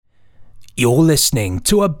You're listening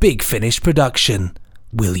to a Big Finish production.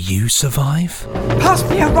 Will you survive? Pass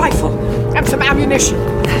me a rifle and some ammunition.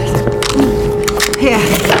 Here.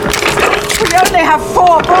 We only have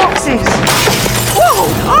 4 boxes. Whoa!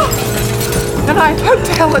 Oh. And I hope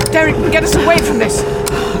to hell that Derek can get us away from this.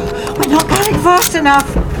 We're not going fast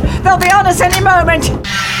enough. They'll be on us any moment.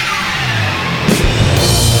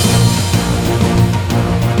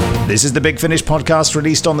 This is the Big Finish podcast,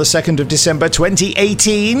 released on the 2nd of December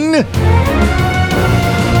 2018. You,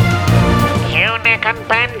 Nick and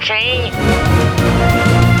Benji.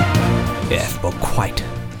 Yeah, well, quite.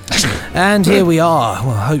 And here we are,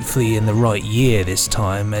 well, hopefully in the right year this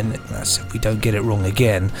time, and that's if we don't get it wrong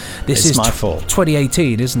again. This is my fault.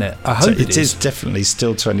 2018, isn't it? I hope it is definitely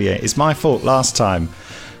still 28. It's my fault. Last time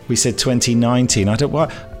we said 2019. I don't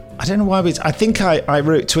know why I think I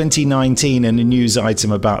wrote 2019 in a news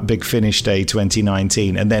item about Big Finish Day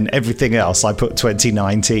 2019, and then everything else I put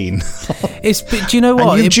 2019. Do you know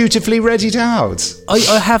what? And you dutifully read it out. I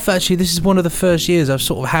have actually. This is one of the first years I've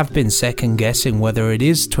sort of have been second guessing whether it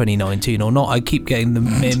is 2019 or not. I keep getting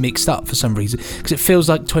them mixed up for some reason because it feels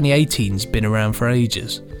like 2018's been around for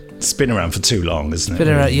ages. It's been around for too long, isn't it? Been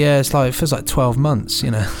around, yeah. It feels like 12 months,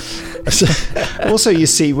 you know. Also, you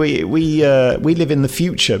see, we live in the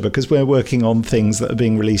future because we're working on things that are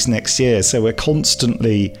being released next year. So we're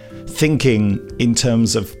constantly thinking in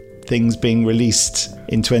terms of things being released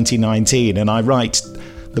in 2019. And I write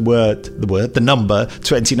the number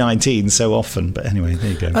 2019 so often. But anyway,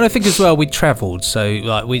 there you go. And I think as well we travelled, so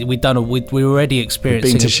like we were already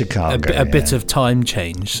experiencing been to Chicago, a bit of time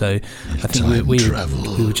change. So I think we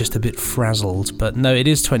were just a bit frazzled. But no, it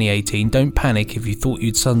is 2018. Don't panic if you thought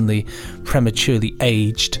you'd suddenly prematurely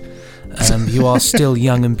aged. You are still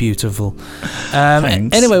young and beautiful.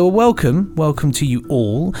 Anyway, well, welcome to you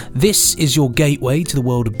all. This is your gateway to the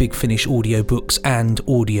world of Big Finish audiobooks and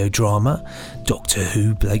audio drama. Doctor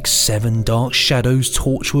Who, Blake 7, Dark Shadows,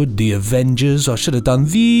 Torchwood, The Avengers. I should have done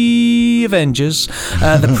The Avengers.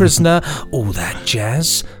 The Prisoner, all that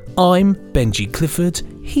jazz. I'm Benji Clifford.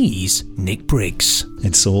 He's Nick Briggs.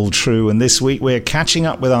 It's all true, and this week we're catching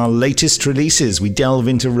up with our latest releases. We delve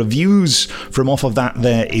into reviews from off of that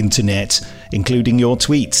there internet, including your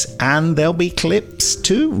tweets, and there'll be clips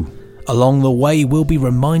too. Along the way, we'll be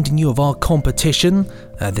reminding you of our competition,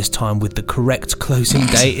 this time with the correct closing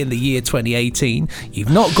date in the year 2018.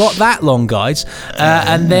 You've not got that long, guys.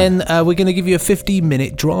 And then we're going to give you a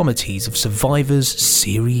 15-minute drama tease of Survivors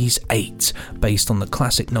Series 8, based on the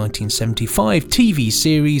classic 1975 TV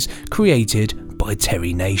series created by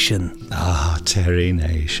Terry Nation. Terry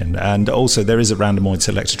Nation. And also there is a Randomoid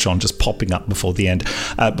Selectortron just popping up before the end.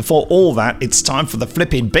 Before all that, it's time for the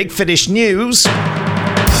flipping Big Finish news.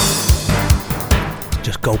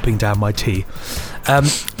 Just gulping down my tea. Out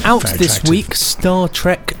Very this attractive. week, Star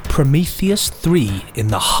Trek Prometheus 3 in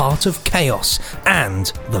the Heart of Chaos and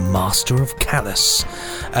The Master of Callus.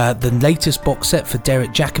 The latest box set for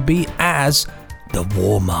Derek Jacobi as the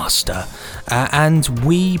War Master. And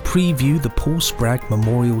we preview the Paul Spragg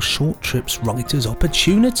Memorial Short Trips Writers'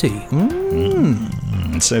 Opportunity.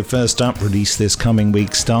 So first up, released this coming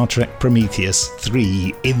week, Star Trek Prometheus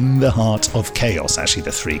 3 in the Heart of Chaos. Actually,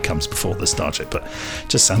 the 3 comes before the Star Trek, but it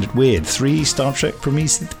just sounded weird. 3 Star Trek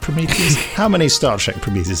Prometheus? How many Star Trek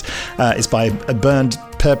Prometheus? It's by Bernd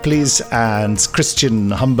Perples and Christian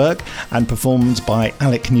Humberg, and performed by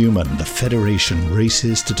Alec Newman. The Federation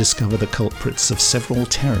races to discover the culprits of several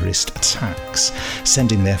terrorist attacks,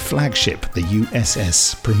 sending their flagship, the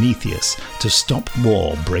USS Prometheus, to stop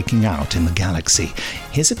war breaking out in the galaxy.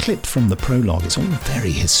 Here's a clip from the prologue. It's all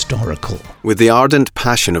very historical. With the ardent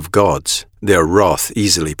passion of gods, their wrath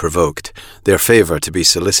easily provoked, their favour to be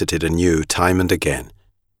solicited anew time and again,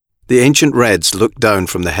 the ancient Reds looked down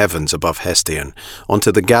from the heavens above Hestion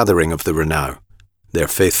onto the gathering of the Renown, their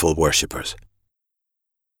faithful worshippers.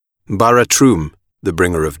 Baratrum, the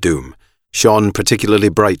bringer of doom, shone particularly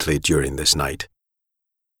brightly during this night.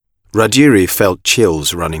 Rajiri felt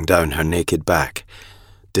chills running down her naked back,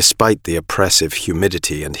 despite the oppressive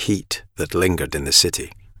humidity and heat that lingered in the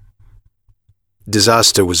city.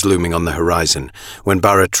 Disaster was looming on the horizon when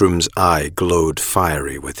Baratrum's eye glowed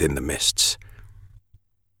fiery within the mists.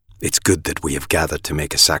 It's good that we have gathered to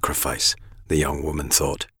make a sacrifice, the young woman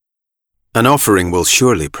thought. An offering will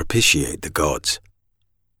surely propitiate the gods.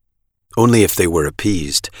 Only if they were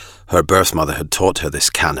appeased, her birth mother had taught her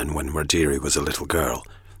this canon when Rajiri was a little girl,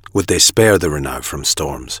 would they spare the Renown from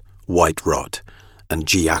storms, white rot, and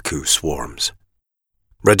Jiaku swarms.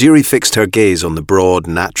 Rajiri fixed her gaze on the broad,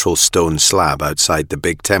 natural stone slab outside the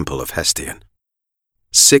big temple of Hestion.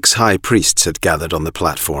 6 high priests had gathered on the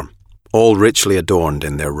platform, all richly adorned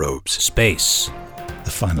in their robes. Space.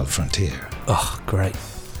 The Final Frontier. Oh, great.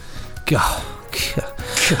 God.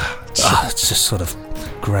 It's just sort of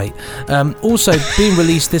great. Also being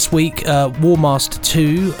released this week, War Master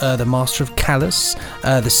 2, The Master of Callus,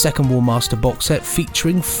 the second War Master box set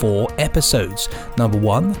featuring 4 episodes. Number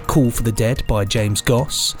 1, Call for the Dead by James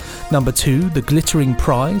Goss. Number 2, The Glittering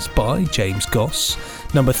Prize by James Goss.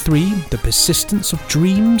 Number 3, The Persistence of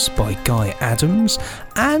Dreams by Guy Adams.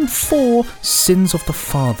 And 4, Sins of the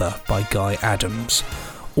Father by Guy Adams.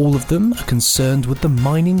 All of them are concerned with the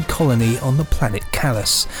mining colony on the planet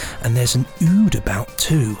Callus, and there's an Ood about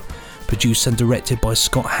too. Produced and directed by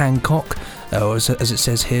Scott Hancock, or as it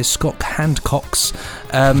says here, Scott Handcocks.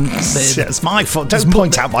 It's my fault. Don't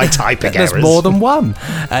point out my typing errors. There's more than one.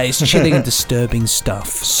 It's chilling and disturbing stuff.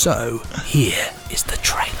 So here is the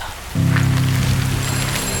trailer.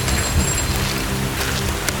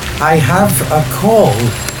 I have a call.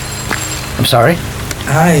 I'm sorry?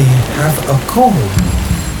 I have a call.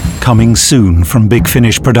 Coming soon from Big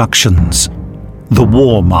Finish Productions, The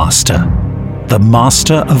War Master, the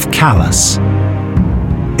Master of Callus.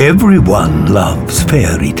 Everyone loves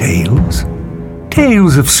fairy tales.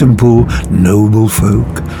 Tales of simple, noble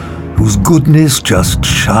folk whose goodness just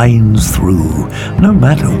shines through, no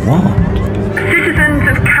matter what. Citizens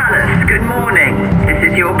of Callus, good morning.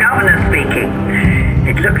 This is your governor speaking.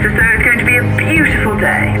 It looks as though it's going to be a beautiful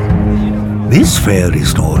day. This fairy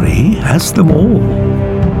story has them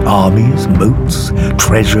all. Armies, moats,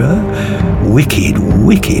 treasure, wicked,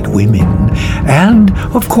 wicked women, and,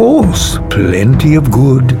 of course, plenty of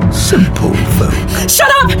good, simple folk.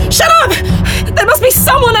 Shut up! Shut up! There must be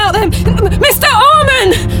someone out there! Mr.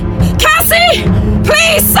 Orman! Cassie!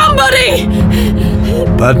 Please, somebody!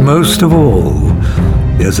 But most of all,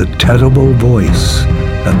 there's a terrible voice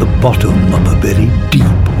at the bottom of a very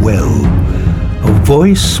deep well. A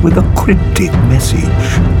voice with a cryptic message.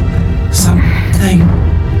 Something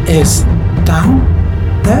is down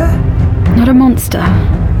there? Not a monster,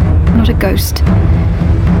 not a ghost,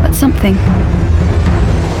 but something.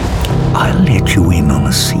 I'll let you in on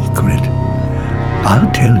a secret.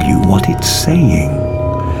 I'll tell you what it's saying.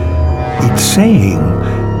 It's saying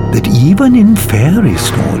that even in fairy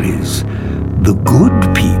stories, the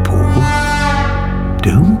good people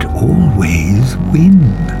don't always win.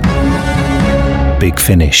 Big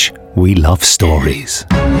Finish. We love stories.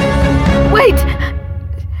 Wait!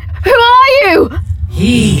 Who are you?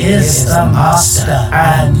 He is the Master,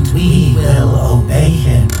 and we will obey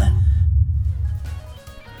him.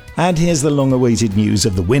 And here's the long-awaited news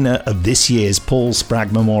of the winner of this year's Paul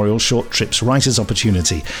Spragg Memorial Short Trips Writers'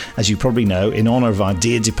 Opportunity. As you probably know, in honour of our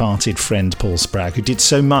dear departed friend Paul Spragg, who did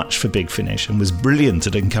so much for Big Finish and was brilliant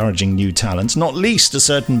at encouraging new talent, not least a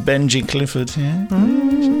certain Benji Clifford. Yeah?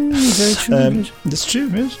 Very true. That's true,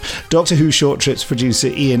 yes. Doctor Who Short Trips producer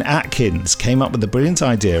Ian Atkins came up with the brilliant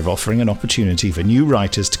idea of offering an opportunity for new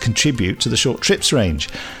writers to contribute to the Short Trips range.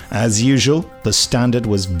 As usual, the standard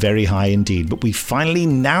was very high indeed, but we finally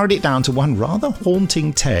narrowed it down to one rather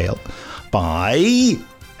haunting tale by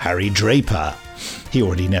Harry Draper. He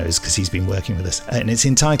already knows because he's been working with us, and it's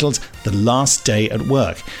entitled The Last Day at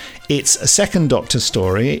Work. It's a second Doctor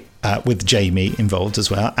story with Jamie involved as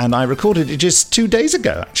well, and I recorded it just 2 days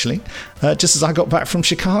ago, actually, just as I got back from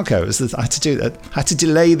Chicago. I had to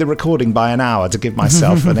delay the recording by an hour to give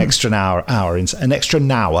myself an extra hour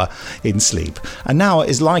in sleep. An hour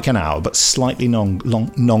is like an hour, but slightly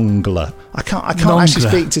longer. I can't actually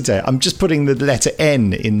speak today. I'm just putting the letter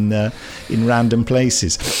N in random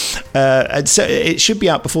places. And so it should be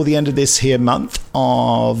out before the end of this here month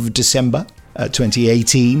of December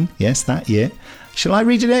 2018. Yes, that year. Shall I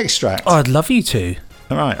read an extract? Oh, I'd love you to.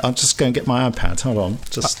 All right, I'll just go and get my iPad. Hold on.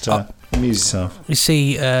 Just amuse yourself. You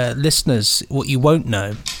see, listeners, what you won't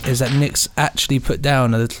know is that Nick's actually put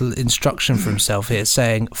down a little instruction for himself here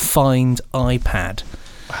saying, find iPad.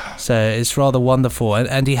 So it's rather wonderful.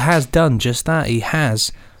 And he has done just that. He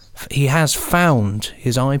has found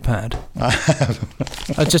his iPad.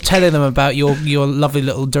 I was just telling them about your lovely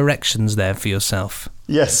little directions there for yourself.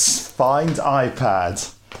 Yes, find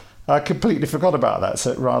iPad. I completely forgot about that,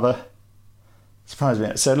 so it rather surprised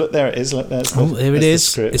me. So look, there it is. Look, here it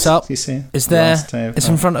is. It's up. You see? It's there. It's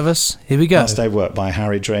in front of us. Here we go. Last Day of Work by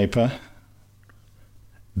Harry Draper.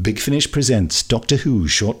 Big Finish presents Doctor Who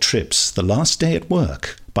Short Trips, The Last Day at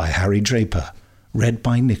Work by Harry Draper. Read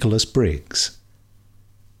by Nicholas Briggs.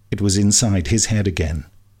 It was inside his head again.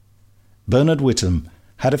 Bernard Whittam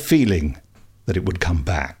had a feeling that it would come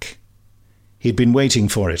back. He'd been waiting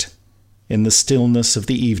for it. In the stillness of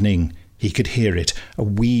the evening, he could hear it, a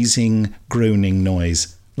wheezing, groaning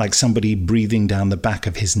noise, like somebody breathing down the back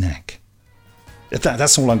of his neck.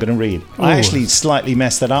 That's all I'm going to read. Ooh. I actually slightly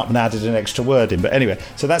messed that up and added an extra word in. But anyway,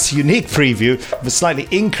 so that's a unique preview of a slightly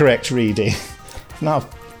incorrect reading. Now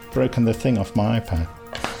I've broken the thing off my iPad.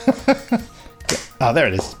 There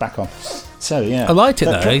it is. It's back on. So, yeah. I liked it,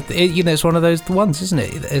 though. It's one of those ones, isn't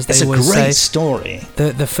it? As they it's a always great say, story.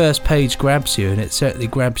 The first page grabs you, and it certainly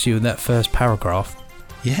grabs you in that first paragraph.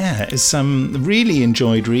 Yeah, it's really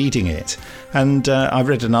enjoyed reading it. And I've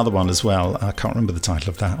read another one as well. I can't remember the title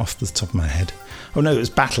of that off the top of my head. Oh no, it was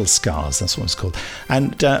Battle Scars, that's what it's called.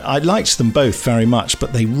 And I liked them both very much,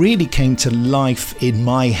 but they really came to life in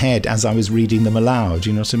my head as I was reading them aloud,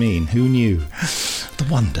 you know what I mean? Who knew? The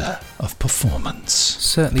wonder of performance.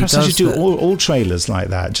 Certainly Perhaps does. I should do all trailers like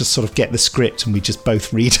that, just sort of get the script and we just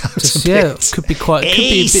both read out a bit. Yeah, it could be a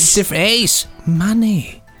bit different. Ace!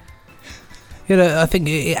 Money! I think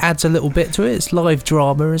it adds a little bit to it. It's live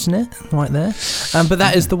drama, isn't it? Right there. But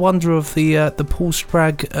that is the wonder of the Paul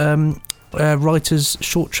Spragg writers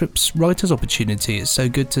short trips writers opportunity. It's so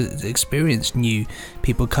good to experience new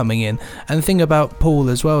people coming in. And the thing about Paul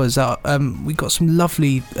as well is that we got some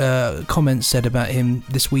lovely comments said about him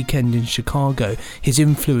this weekend in Chicago. His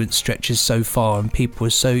influence stretches so far, and people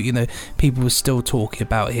were still talking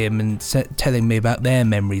about him and telling me about their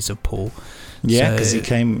memories of Paul. Yeah, because he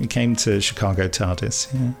came to Chicago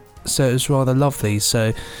TARDIS. Yeah. So it was rather lovely.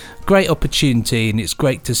 So great opportunity, and it's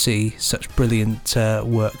great to see such brilliant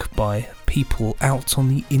work by people out on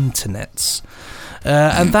the internets.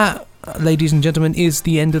 And that, ladies and gentlemen, is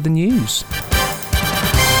the end of the news.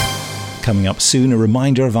 Coming up soon, a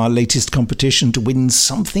reminder of our latest competition to win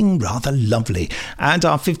something rather lovely. And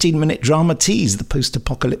our 15-minute drama Tease, the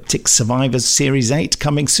post-apocalyptic Survivors Series 8,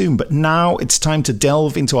 coming soon. But now it's time to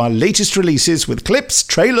delve into our latest releases with clips,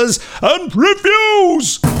 trailers and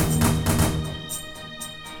reviews!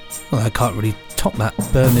 Well, I can't really top that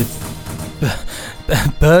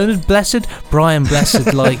Bernard Blessed? Brian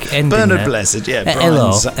Blessed, like ending Bernard there. Blessed, yeah.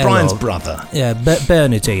 Brian's brother. Yeah,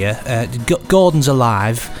 Bernard here. Gordon's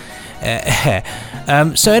alive.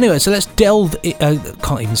 So anyway, so let's delve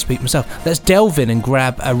can't even speak myself. Let's delve in and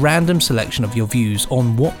grab a random selection of your views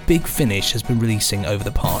on what Big Finish has been releasing over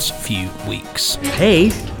the past few weeks. Hey,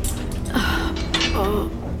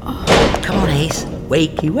 come on, Ace.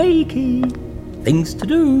 Wakey, things to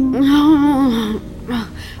do.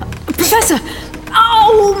 Professor!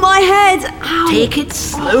 Oh, my head! Ow. Take it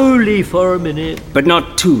slowly for a minute. But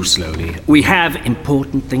not too slowly. We have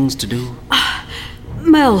important things to do.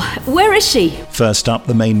 Mel, where is she? First up,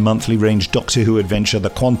 the main monthly range Doctor Who adventure, The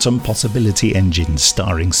Quantum Possibility Engine,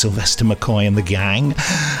 starring Sylvester McCoy and the gang.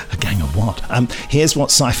 A gang of what? Here's what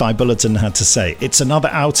Sci-Fi Bulletin had to say. It's another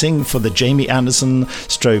outing for the Jamie Anderson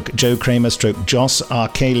 / Joe Kramer / Joss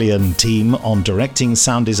Arcalian team on directing,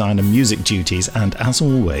 sound design and music duties, and as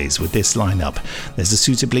always with this lineup, there's a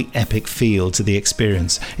suitably epic feel to the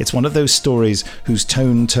experience. It's one of those stories whose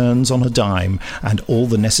tone turns on a dime and all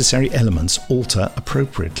the necessary elements alter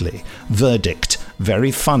appropriately. Verdict: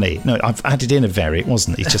 very funny. No, I've added in a very, it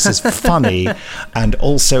wasn't. It just says funny and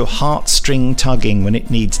also heartstring tugging when it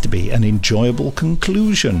needs to be. An enjoyable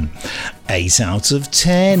conclusion. 8 out of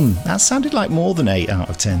 10. That sounded like more than 8 out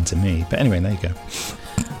of 10 to me. But anyway, there you go.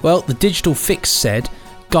 Well, the Digital Fix said,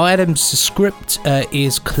 Guy Adams' script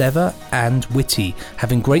is clever and witty,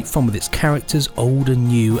 having great fun with its characters, old and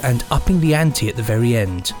new, and upping the ante at the very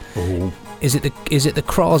end. Oh. Is it the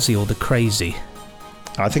Krasi or the Crazy?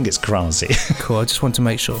 I think it's Krasi. Cool, I just want to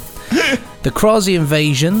make sure. The Krasi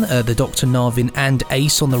invasion, the Dr. Narvin and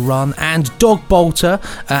Ace on the run, and Dog Bolter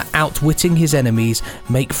outwitting his enemies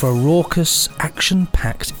make for a raucous,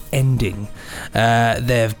 action-packed ending.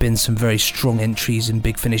 There have been some very strong entries in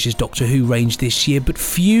Big Finish's Doctor Who range this year, but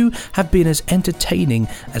few have been as entertaining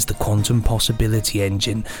as the Quantum Possibility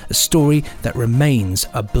Engine, a story that remains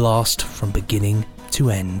a blast from beginning to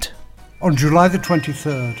end. On July the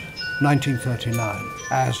 23rd, 1939,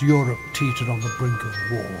 as Europe teetered on the brink of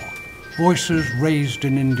war, voices raised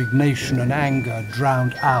in indignation and anger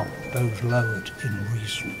drowned out those lowered in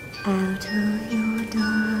reason. Out of your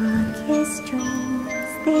darkest dreams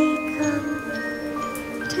they come,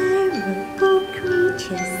 terrible creatures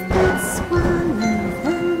that swallow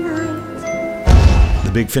the night.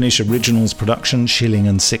 The Big Finish Originals production, Shilling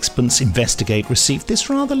and Sixpence Investigate, received this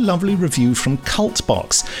rather lovely review from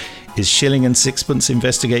Cultbox. Is Shilling and Sixpence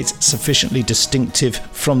Investigate sufficiently distinctive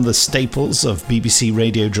from the staples of BBC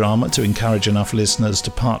radio drama to encourage enough listeners to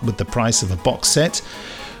part with the price of a box set,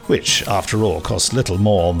 which, after all, costs little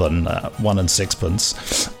more than 1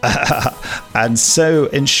 6, and so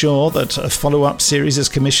ensure that a follow-up series is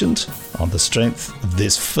commissioned? On the strength of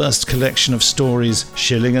this first collection of stories,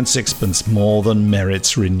 Shilling and Sixpence more than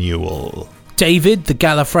merits renewal. David, the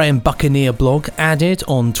Gallifreyan Buccaneer blog, added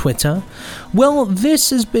on Twitter, well,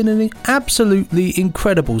 this has been an absolutely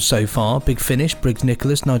incredible so far. Big Finish, Briggs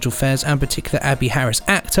Nicholas, Nigel Fairs, and particular Abby Harris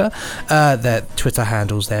actor. Their Twitter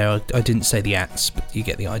handles there, I didn't say the ats, but you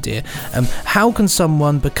get the idea. How can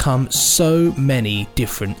someone become so many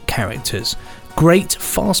different characters? Great,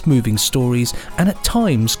 fast-moving stories, and at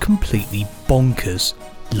times completely bonkers.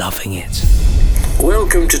 Loving it.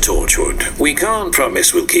 Welcome to Torchwood. We can't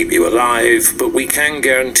promise we'll keep you alive, but we can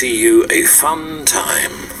guarantee you a fun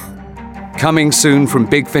time. Coming soon from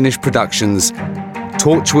Big Finish Productions,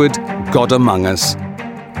 Torchwood, God Among Us,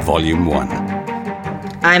 Volume 1.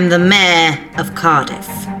 I'm the mayor of Cardiff.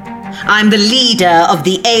 I'm the leader of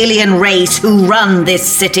the alien race who run this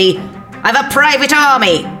city. I've a private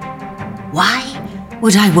army. Why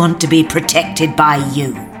would I want to be protected by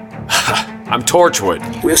you? I'm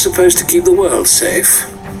Torchwood. We're supposed to keep the world safe.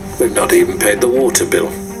 We've not even paid the water bill.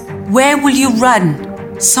 Where will you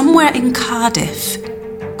run? Somewhere in Cardiff.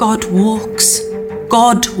 God walks.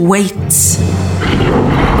 God waits.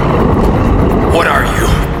 What are you?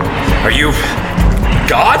 Are you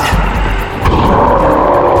God?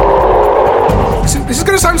 This is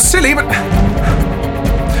going to sound silly, but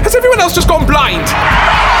has everyone else just gone blind?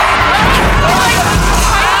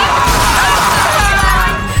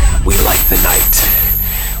 We like the night.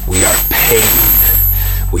 We are pain.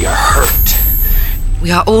 We are hurt.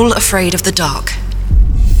 We are all afraid of the dark.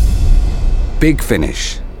 Big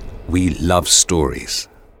Finish. We love stories.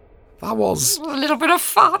 That was a little bit of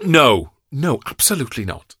fun. No, absolutely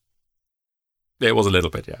not. It was a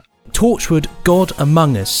little bit, yeah. Torchwood, God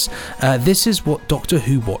Among Us. This is what Doctor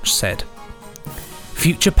Who Watch said.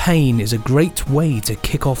 Future Pain is a great way to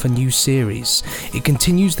kick off a new series. It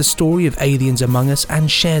continues the story of aliens among us and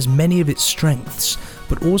shares many of its strengths,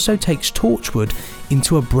 but also takes Torchwood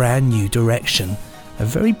into a brand new direction. A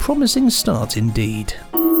very promising start indeed.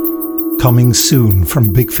 Coming soon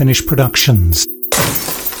from Big Finish Productions.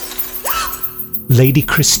 Lady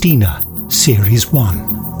Christina, Series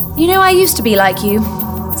 1. You know, I used to be like you.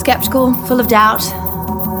 Skeptical, full of doubt.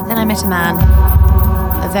 Then I met a man.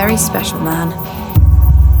 A very special man.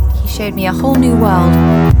 He showed me a whole new world.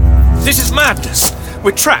 This is madness.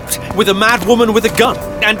 We're trapped with a mad woman with a gun.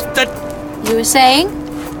 And that... You were saying?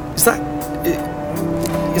 Is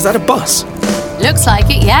that a bus? Looks like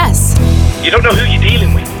it, yes. You don't know who you're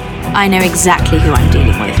dealing with. I know exactly who I'm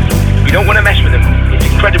dealing with. You don't want to mess with them. It's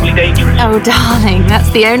incredibly dangerous. Oh, darling, that's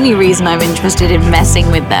the only reason I'm interested in messing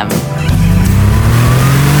with them.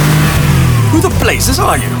 Who the blazes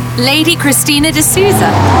are you? Lady Christina de Souza.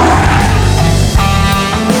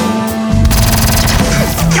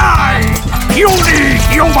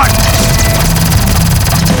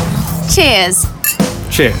 Cheers.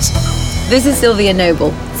 Cheers. This is Sylvia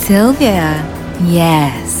Noble. Sylvia?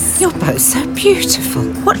 Yes. You're both so beautiful.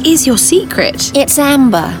 What is your secret? It's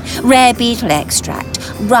amber, rare beetle extract,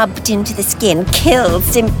 rubbed into the skin,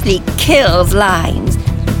 simply kills lines.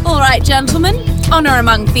 All right, gentlemen. Honour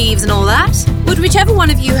among thieves and all that. Would whichever one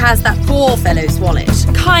of you has that poor fellow's wallet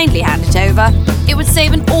kindly hand it over? It would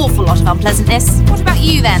save an awful lot of unpleasantness. What about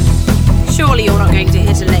you, then? Surely you're not going to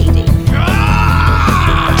hit a lady.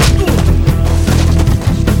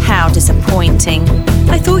 How disappointing.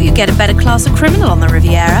 I thought you'd get a better class of criminal on the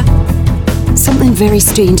Riviera. Something very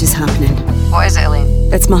strange is happening. What is it, Elaine?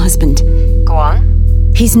 That's my husband. Go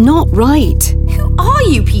on. He's not right. Who are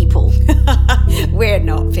you people? We're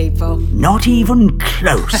not people. Not even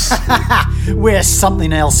close. We're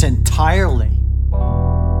something else entirely.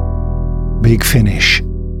 Big Finish.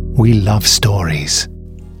 We love stories.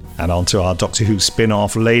 And on to our Doctor Who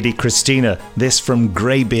spin-off, Lady Christina. This from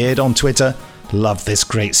Greybeard on Twitter. Love this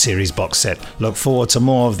great series box set. Look forward to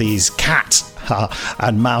more of these cat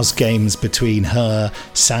and mouse games between her,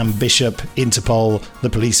 Sam Bishop, Interpol, the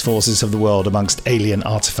police forces of the world amongst alien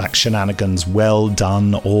artifact shenanigans. Well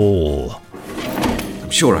done all. I'm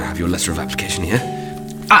sure I have your letter of application here.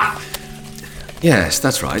 Ah! Yes,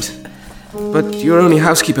 that's right. But you're only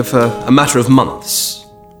housekeeper for a matter of months.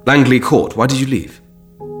 Langley Court, why did you leave?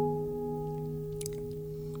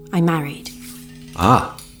 I married.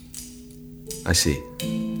 Ah. I see.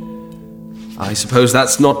 I suppose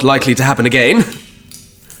that's not likely to happen again.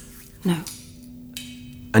 No.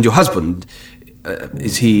 And your husband,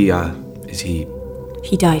 is he...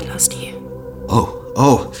 He died last year.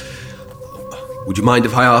 Oh. Would you mind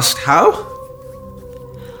if I asked how?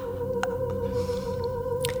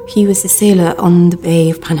 He was a sailor on the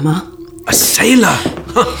Bay of Panama. A sailor?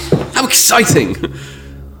 How exciting!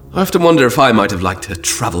 I often wonder if I might have liked to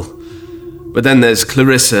travel. But then there's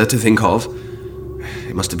Clarissa to think of.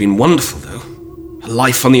 It must have been wonderful, though. A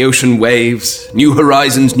life on the ocean waves, new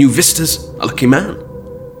horizons, new vistas. A lucky man.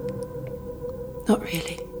 Not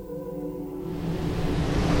really.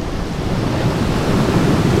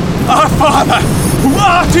 Our Father, who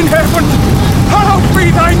art in heaven, hallowed be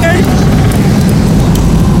thy name.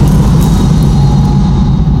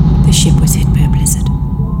 The ship was hit by a blizzard.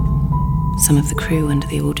 Some of the crew, under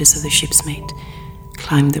the orders of the ship's mate,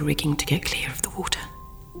 climbed the rigging to get clear of the water.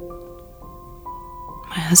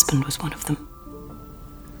 My husband was one of them.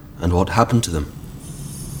 And what happened to them?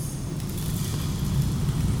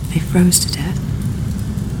 They froze to death.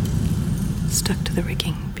 Stuck to the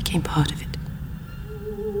rigging, became part of it.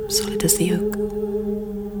 Solid as the oak.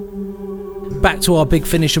 Back to our Big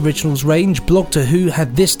Finish Originals range, Blogter Who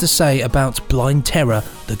had this to say about Blind Terror,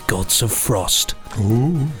 the Gods of Frost.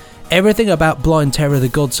 Ooh. Everything about Blind Terror, the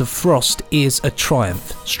Gods of Frost is a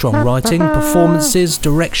triumph. Strong writing, performances,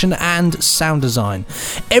 direction and sound design.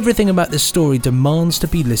 Everything about this story demands to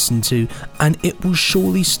be listened to, and it will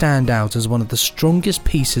surely stand out as one of the strongest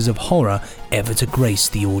pieces of horror ever to grace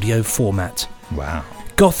the audio format. Wow.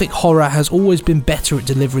 Gothic horror has always been better at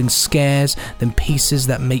delivering scares than pieces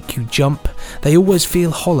that make you jump. They always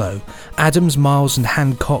feel hollow. Adams, Miles and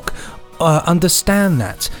Hancock understand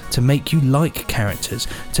that to make you like characters,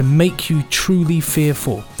 to make you truly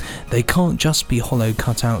fearful. They can't just be hollow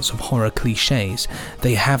cutouts of horror cliches.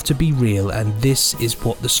 They have to be real, and this is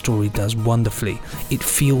what the story does wonderfully. It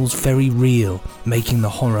feels very real, making the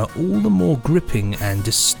horror all the more gripping and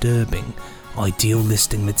disturbing. Ideal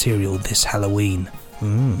listening material this Halloween.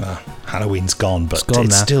 Halloween's gone, but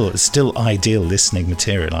it's still ideal listening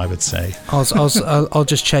material, I would say. I'll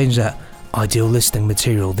just change that. Ideal listening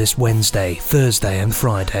material this Wednesday, Thursday and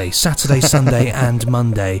Friday, Saturday, Sunday and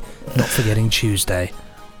Monday, not forgetting Tuesday.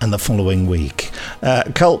 And the following week.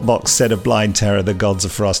 Cultbox said of Blind Terror, the Gods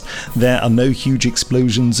of Frost, there are no huge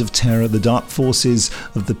explosions of terror. The dark forces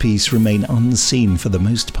of the piece remain unseen for the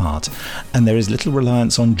most part, and there is little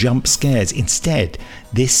reliance on jump scares. Instead,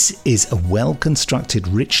 this is a well-constructed,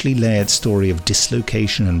 richly layered story of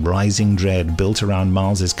dislocation and rising dread built around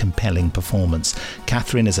Miles's compelling performance.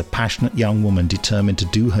 Catherine is a passionate young woman determined to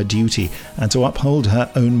do her duty and to uphold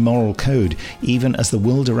her own moral code, even as the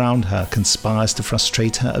world around her conspires to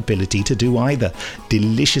frustrate her ability to do either.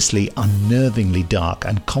 Deliciously, unnervingly dark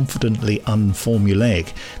and confidently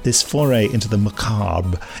unformulaic, this foray into the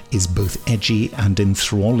macabre is both edgy and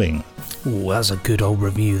enthralling. Oh, that's a good old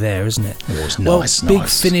review there, isn't it? Oh, it's well, nice. Big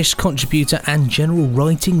Finish contributor and general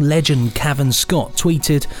writing legend Cavan Scott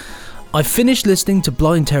tweeted, I finished listening to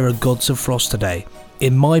Blind Terror Gods of Frost today.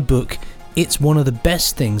 In my book, it's one of the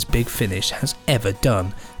best things Big Finish has ever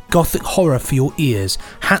done. Gothic horror for your ears.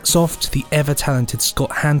 Hats off to the ever-talented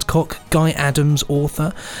Scott Hancock, Guy Adams,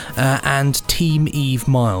 author, and Team Eve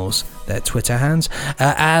Miles, their Twitter hands,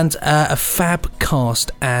 and a fab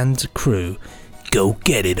cast and crew. Go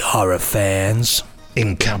get it, horror fans.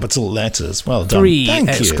 In capital letters. Well done. 3 Thank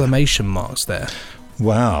exclamation marks there.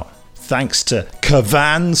 Wow. Thanks to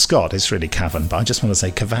Cavan Scott. It's really Cavan, but I just want to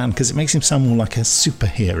say Cavan because it makes him sound more like a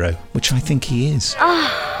superhero, which I think he is.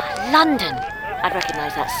 Ah, London. I'd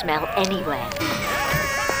recognise that smell anywhere.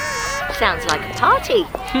 Sounds like a party.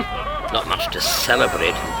 Not much to celebrate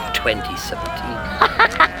in 2017.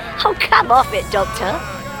 Oh, come off it, Doctor.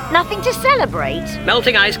 Nothing to celebrate.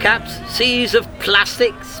 Melting ice caps, seas of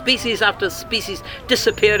plastic, species after species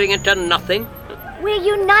disappearing into nothing. We're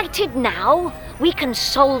united now. We can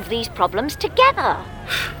solve these problems together.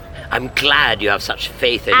 I'm glad you have such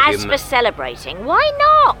faith in As for celebrating, why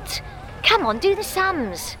not? Come on, do the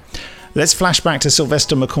sums. Let's flash back to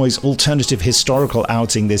Sylvester McCoy's alternative historical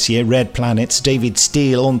outing this year, Red Planets. David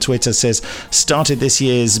Steele on Twitter says, started this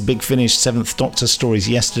year's Big Finish 7th Doctor stories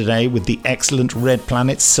yesterday with the excellent Red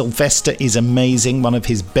Planets. Sylvester is amazing, one of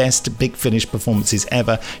his best Big Finish performances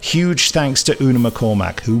ever. Huge thanks to Una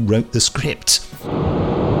McCormack, who wrote the script.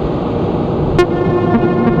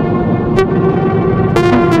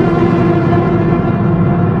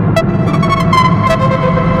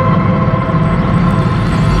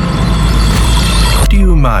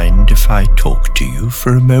 Mind if I talk to you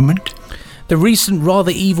for a moment? The recent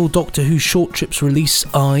rather evil Doctor Who short trips release,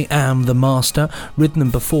 I Am the Master, written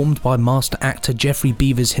and performed by master actor Geoffrey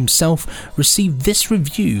Beevers himself, received this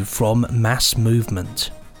review from Mass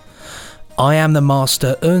Movement. I Am the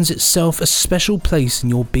Master earns itself a special place in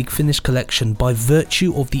your Big Finish collection by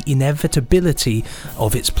virtue of the inevitability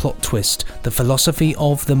of its plot twist, the philosophy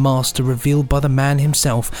of the Master revealed by the man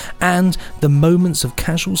himself, and the moments of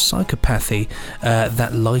casual psychopathy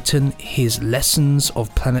that lighten his lessons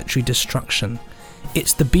of planetary destruction.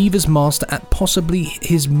 It's the Beaver's master at possibly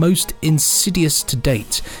his most insidious to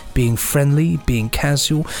date, being friendly, being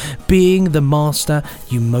casual, being the master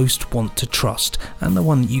you most want to trust, and the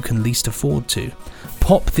one that you can least afford to.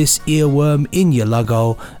 Pop this earworm in your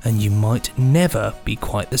lug-hole and you might never be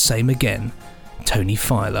quite the same again. Tony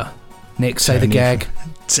Filer. Nick, say the gag.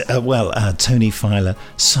 Tony Filer,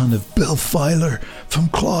 son of Bill Filer from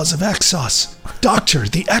Claws of Exos. Doctor,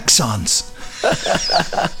 the Exons.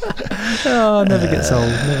 Oh, never gets old,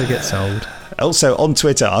 never gets old. Also on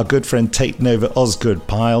Twitter, our good friend Tate Nova Osgood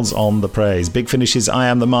piles on the praise. Big Finish's I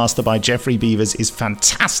Am the Master by Jeffrey Beavers is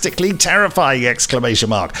fantastically terrifying!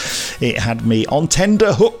 It had me on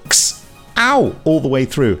tender hooks, ow, all the way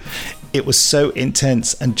through. It was so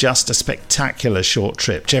intense and just a spectacular short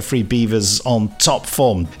trip. Jeffrey Beavers on top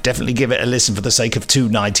form. Definitely give it a listen for the sake of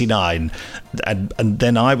 $2.99. And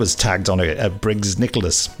then I was tagged on it at Briggs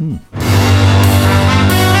Nicholas.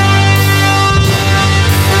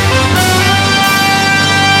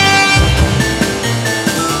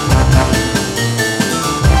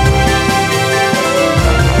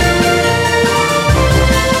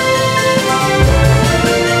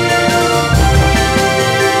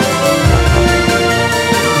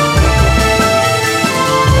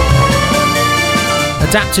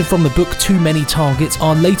 Adapted from the book Too Many Targets,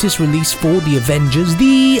 our latest release for The Avengers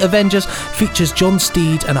features John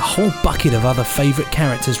Steed and a whole bucket of other favourite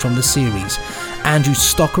characters from the series. Andrew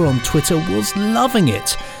Stocker on Twitter was loving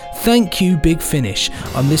it. Thank you, Big Finish.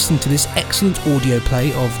 I'm listening to this excellent audio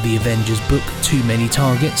play of The Avengers book Too Many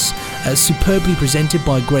Targets, superbly presented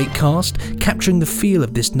by a great cast, capturing the feel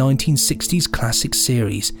of this 1960s classic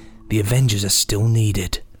series. The Avengers are still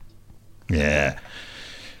needed. Yeah.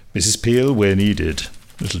 Mrs. Peel, we're needed.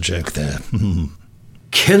 Little joke there.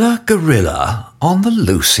 Killer gorilla on the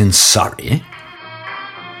loose in Surrey?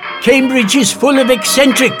 Cambridge is full of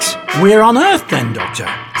eccentrics. Where on earth then, Doctor?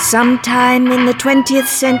 Sometime in the 20th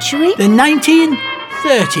century? The 1930s.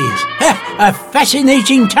 A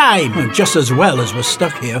fascinating time. Just as well as we're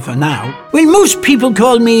stuck here for now. Well, most people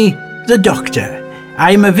call me the Doctor.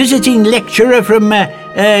 I'm a visiting lecturer from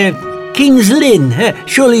King's Lynn.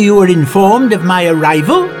 Surely you were informed of my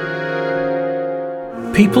arrival?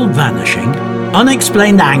 People vanishing,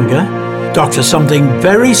 unexplained anger. Doctor, something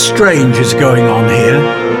very strange is going on here.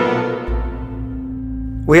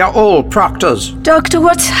 We are all proctors. Doctor,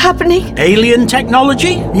 what's happening? Alien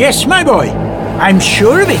technology? Yes, my boy. I'm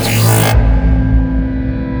sure of it.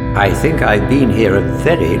 I think I've been here a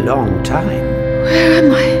very long time. Where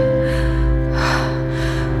am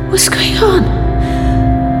I? What's going on?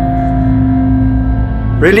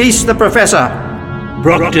 Release the Professor.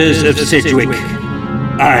 Proctors of Sidgwick,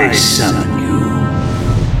 I summon you.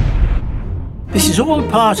 This is all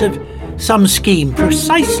part of some scheme.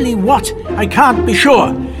 Precisely what, I can't be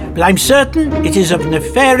sure. But I'm certain it is of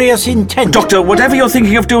nefarious intent. Doctor, whatever you're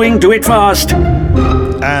thinking of doing, do it fast.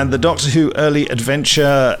 And the Doctor Who early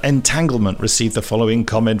adventure Entanglement received the following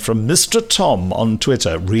comment from Mr. Tom on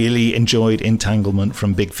Twitter. Really enjoyed Entanglement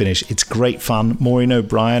from Big Finish. It's great fun. Maureen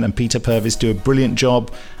O'Brien and Peter Purvis do a brilliant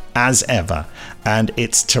job as ever, and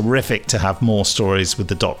it's terrific to have more stories with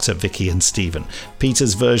the Doctor, Vicky and Stephen.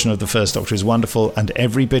 Peter's version of the First Doctor is wonderful and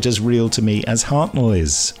every bit as real to me as Hartnell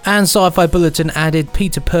is. And Sci-Fi Bulletin added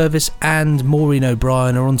Peter Purvis and Maureen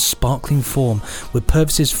O'Brien are on sparkling form, with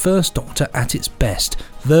Purvis's First Doctor at its best.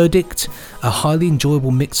 Verdict, a highly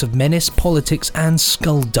enjoyable mix of menace, politics and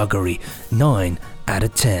skullduggery. 9 out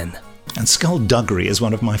of 10. And skullduggery is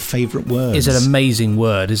one of my favourite words. It's an amazing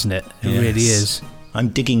word, isn't it? It really is. I'm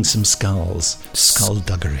digging some skulls.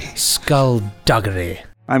 Skullduggery. Skullduggery.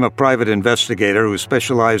 I'm a private investigator who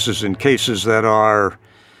specializes in cases that are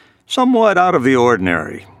somewhat out of the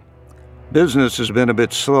ordinary. Business has been a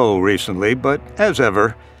bit slow recently, but as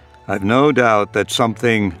ever, I've no doubt that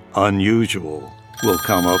something unusual will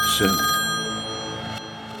come up soon.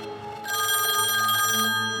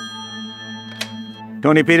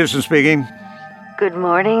 Tony Peterson speaking. Good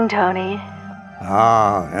morning, Tony.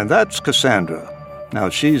 Ah, and that's Cassandra. Now,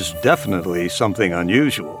 she's definitely something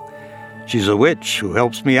unusual. She's a witch who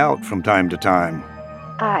helps me out from time to time.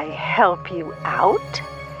 I help you out?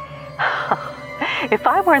 If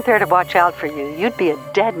I weren't there to watch out for you, you'd be a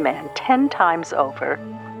dead man 10 times over.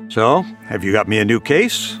 So, have you got me a new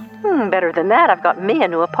case? Better than that, I've got me a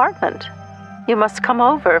new apartment. You must come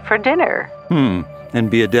over for dinner. And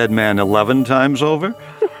be a dead man 11 times over?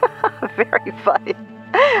 Very funny.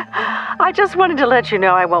 I just wanted to let you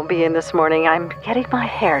know I won't be in this morning. I'm getting my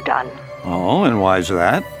hair done. Oh, and why's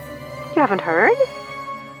that? You haven't heard?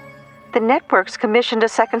 The network's commissioned a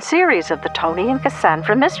second series of the Tony and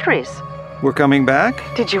Cassandra mysteries. We're coming back?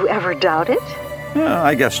 Did you ever doubt it? Yeah,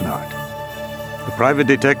 I guess not. The private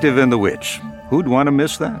detective and the witch. Who'd want to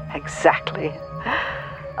miss that? Exactly.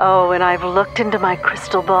 Oh, and I've looked into my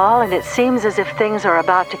crystal ball, and it seems as if things are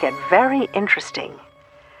about to get very interesting.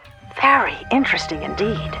 Very interesting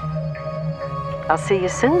indeed. I'll see you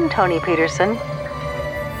soon, Tony Peterson.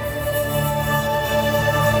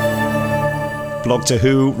 Doctor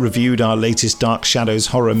Who reviewed our latest Dark Shadows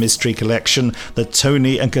horror mystery collection, the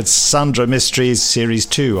Tony and Cassandra Mysteries Series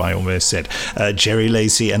 2, I almost said. Jerry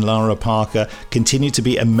Lacey and Lara Parker continue to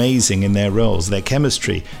be amazing in their roles. Their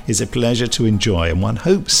chemistry is a pleasure to enjoy, and one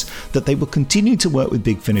hopes that they will continue to work with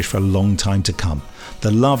Big Finish for a long time to come.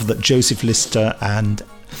 The love that Joseph Lister and...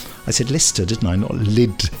 I said Lister, didn't I? Not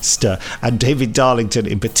Lidster. And David Darlington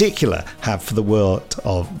in particular have for the world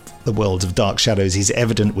of Dark Shadows is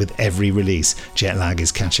evident with every release. Jet lag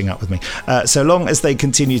is catching up with me. So long as they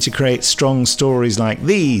continue to create strong stories like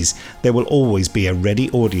these, there will always be a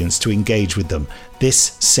ready audience to engage with them.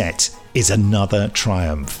 This set is another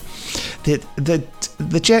triumph.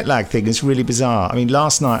 The jet lag thing is really bizarre. I mean,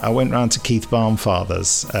 last night I went round to Keith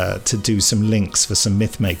Barnfather's to do some links for some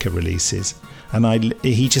Mythmaker releases. And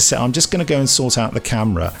he just said, I'm just going to go and sort out the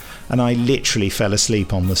camera. And I literally fell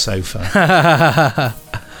asleep on the sofa.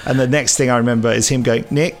 And the next thing I remember is him going,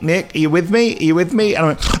 Nick, are you with me? Are you with me? And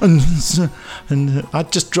I went, and I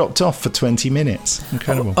just dropped off for 20 minutes.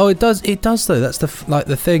 Incredible. Oh, it does though. That's the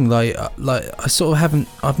thing. Like I sort of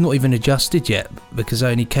I've not even adjusted yet because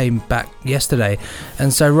I only came back yesterday.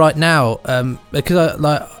 And so right now, because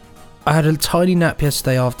I had a tiny nap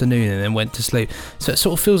yesterday afternoon and then went to sleep. So it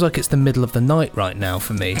sort of feels like it's the middle of the night right now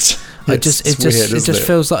for me. It just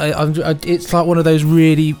feels like it's like one of those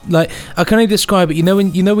really, like, I can only describe it. You know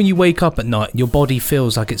when you wake up at night, your body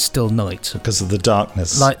feels like it's still night because of the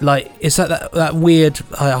darkness. Like it's that weird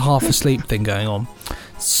half asleep thing going on.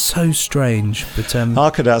 So strange. But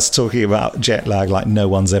Hark at us talking about jet lag like no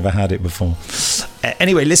one's ever had it before.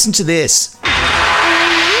 Anyway, listen to this.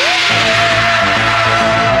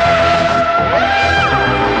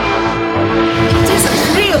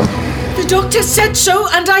 The doctor said so,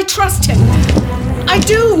 and I trust him. I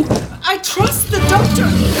do. I trust the doctor.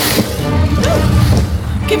 No!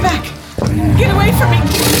 Get back. Get away from me.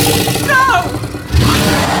 No!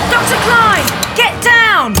 Dr. Klein, get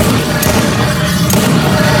down!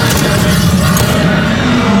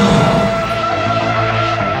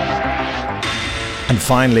 And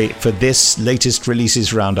finally, for this latest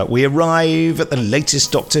releases roundup, we arrive at the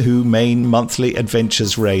latest Doctor Who main monthly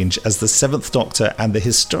adventures range as the 7th Doctor and the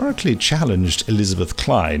historically challenged Elizabeth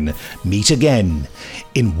Klein meet again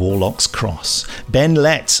in Warlock's Cross. Ben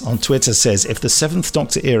Lett on Twitter says, if the 7th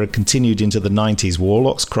Doctor era continued into the 90s,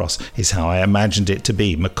 Warlock's Cross is how I imagined it to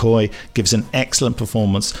be. McCoy gives an excellent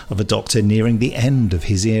performance of a Doctor nearing the end of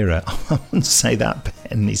his era. I wouldn't say that,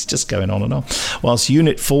 Ben. He's just going on and on. Whilst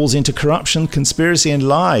Unit falls into corruption, conspiracy and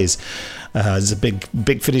lies. There's a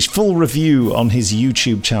big Finish full review on his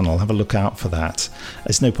YouTube channel. Have a look out for that.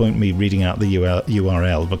 There's no point in me reading out the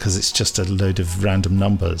URL because it's just a load of random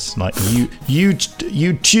numbers like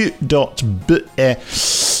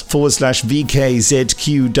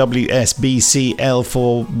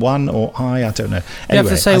youtube.com/VKZQWSBCL41 or I don't know. Anyway, you have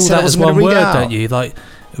to say all that as one word, don't you? Like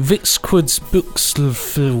Vixquid's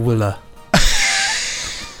Bookswiller.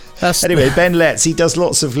 Anyway, Ben Letts, he does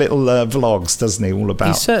lots of little vlogs, doesn't he? All about.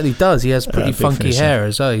 He certainly does. He has pretty funky hair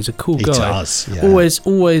as well. He's a cool guy. He does. Yeah.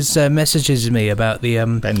 Always messages me about the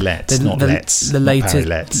Ben Letts, not Letts, the latest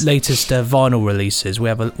vinyl releases.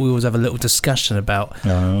 We always have a little discussion about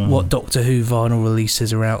what Doctor Who vinyl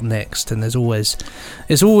releases are out next, and there's always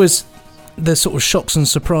the sort of shocks and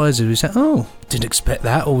surprises. We say, "Oh, didn't expect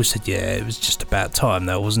that." Or we said, "Yeah, it was just about time,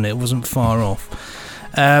 though, wasn't it? It wasn't far off."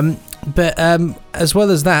 But as well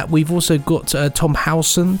as that, we've also got Tom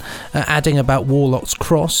Howson adding about Warlock's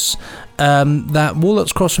Cross. That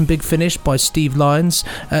Warlock's Cross from Big Finish by Steve Lyons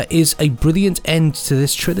is a brilliant end to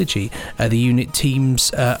this trilogy. The unit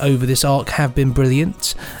teams over this arc have been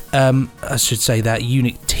brilliant. I should say that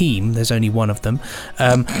unit team, there's only one of them.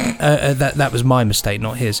 That was my mistake,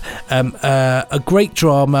 not his. A great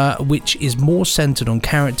drama which is more centred on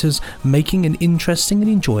characters, making an interesting and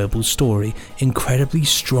enjoyable story. Incredibly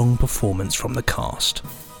strong performance from the cast.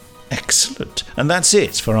 Excellent. And that's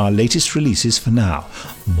it for our latest releases for now.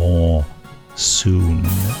 More soon.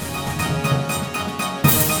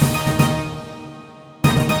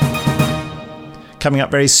 Coming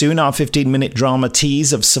up very soon, our 15-minute drama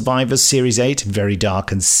tease of Survivors Series 8. Very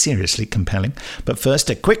dark and seriously compelling. But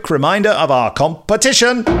first, a quick reminder of our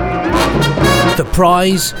competition. The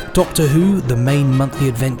prize, Doctor Who, the main monthly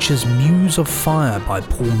adventures Muse of Fire by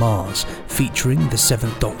Paul Mars, featuring the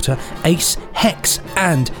 7th Doctor, Ace, Hex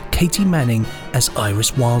and Katie Manning as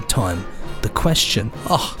Iris Wildtime. The question.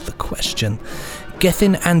 The question.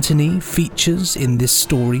 Gethin Anthony features in this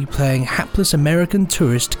story playing hapless American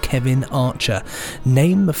tourist Kevin Archer.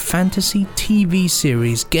 Name a fantasy TV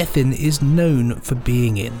series Gethin is known for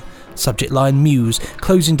being in. Subject line Muse.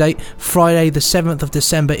 Closing date Friday the 7th of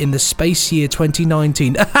December in the space year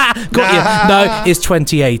 2019. Got you. No, it's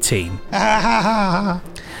 2018.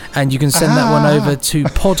 And you can send that one over to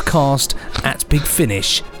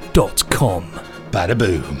podcast@bigfinish.com. Bada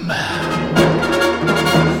boom.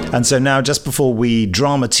 And so now, just before we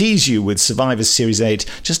drama tease you with Survivor Series 8,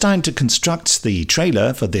 just time to construct the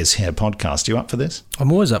trailer for this here podcast. You up for this?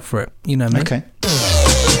 I'm always up for it. You know me. Okay.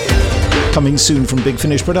 Coming soon from Big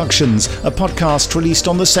Finish Productions, a podcast released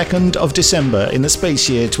on the 2nd of December in the space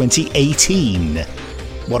year 2018.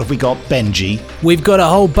 What have we got, Benji? We've got a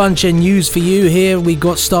whole bunch of news for you here. We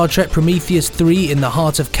got Star Trek Prometheus 3 in the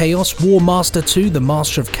Heart of Chaos, War Master 2, The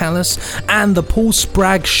Master of Callus, and the Paul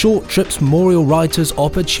Spragg Short Trips Memorial Writers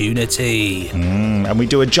Opportunity. And we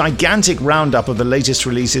do a gigantic roundup of the latest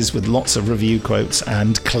releases with lots of review quotes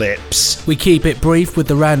and clips. We keep it brief with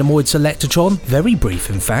the Randomoid Selectortron. Very brief,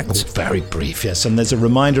 in fact. Very brief, yes. And there's a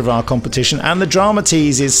reminder of our competition. And the drama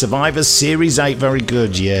tease is Survivor Series 8. Very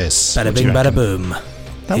good, yes. Bada bing, bada boom.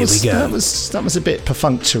 Here we go. That was a bit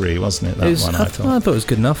perfunctory, wasn't it? I thought it was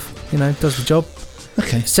good enough. You know, does the job.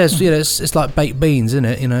 Okay. It says, you know, it's like baked beans, isn't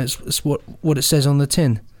it? You know, it's what it says on the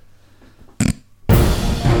tin.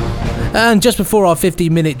 And just before our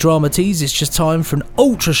 15-minute drama tease, it's just time for an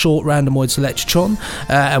ultra-short Randomoid Selectortron,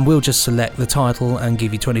 and we'll just select the title and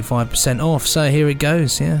give you 25% off. So here it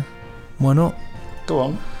goes, yeah. Why not? Go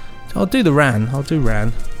on. I'll do Ran. Do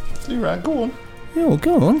Ran, go on. Yeah, well,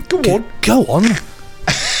 go on. Go on. Go on.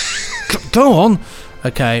 Go on.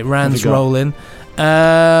 Okay, Ran's rolling.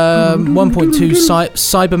 1.2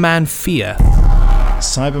 Cyberman Fear.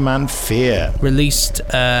 Cyberman Fear. Released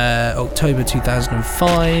October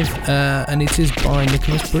 2005, and it is by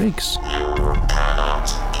Nicholas Briggs.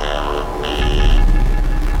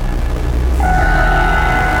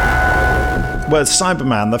 Well,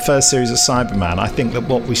 Cyberman, the first series of Cyberman, I think that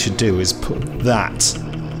what we should do is put that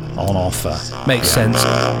on offer. Makes sense.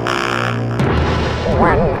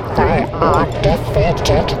 When they are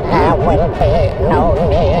defeated, there will be no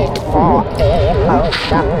need for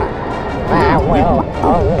emotion. There will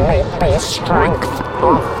only be strength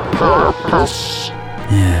of purpose.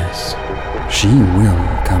 Yes, she will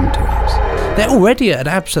come to us. They're already at an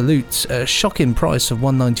absolute shocking price of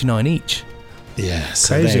 $1.99 each. Yeah,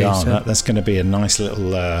 so crazy. They are. That's going to be a nice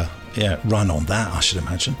little run on that, I should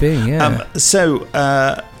imagine. Yeah.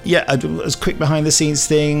 As quick behind the scenes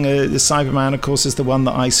thing, the Cyberman, of course, is the one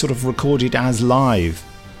that I sort of recorded as live.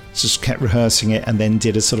 Just kept rehearsing it and then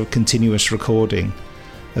did a sort of continuous recording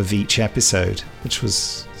of each episode, which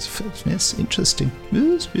was interesting.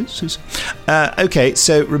 Okay,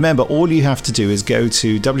 so remember, all you have to do is go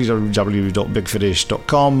to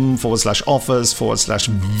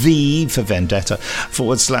www.bigfinish.com/offers/V for Vendetta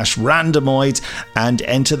 /randomoid and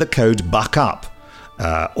enter the code BUCKUP.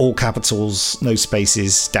 All capitals, no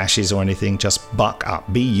spaces, dashes or anything, just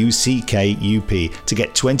BUCKUP, BUCKUP, to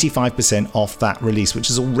get 25% off that release, which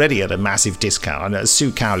is already at a massive discount. I know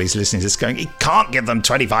Sue Cowley's listening to this going, he can't give them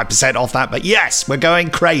 25% off that, but yes, we're going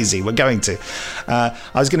crazy, we're going to. I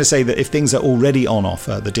was going to say that if things are already on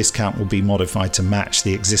offer, the discount will be modified to match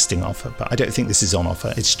the existing offer, but I don't think this is on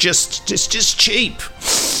offer. It's just cheap.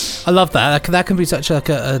 I love that. That can be such like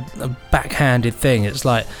a backhanded thing. It's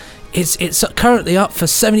like, It's currently up for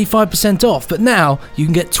 75% off, but now you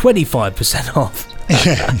can get 25% off.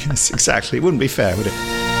 Yes, exactly. It wouldn't be fair, would it?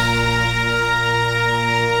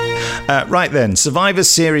 Right then, Survivor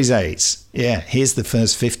Series 8. Yeah, here's the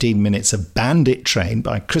first 15 minutes of Bandit Train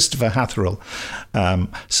by Christopher Hatherell.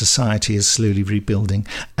 Society is slowly rebuilding.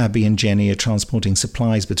 Abby and Jenny are transporting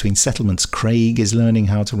supplies between settlements. Craig is learning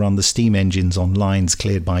how to run the steam engines on lines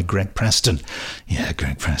cleared by Greg Preston. Yeah,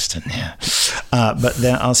 Greg Preston, yeah. But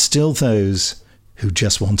there are still those who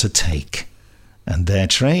just want to take. And their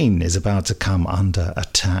train is about to come under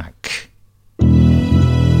attack.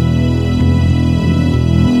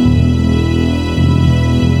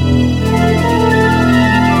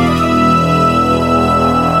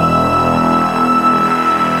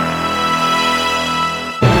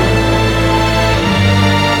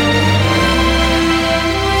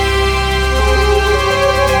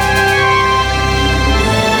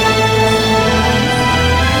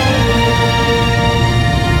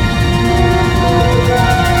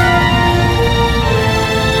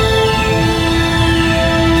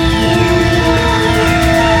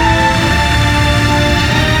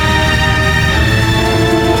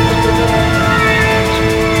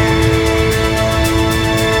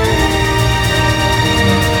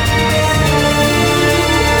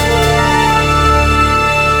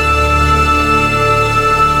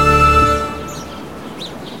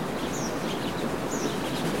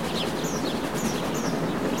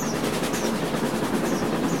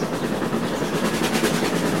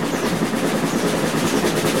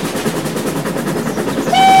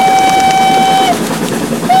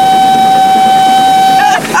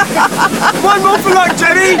 luck,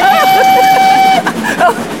 Jenny!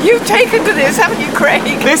 Oh, you've taken to this, haven't you, Craig?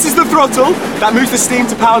 This is the throttle. That moves the steam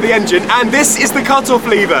to power the engine. And this is the cut-off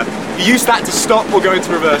lever. You use that to stop or go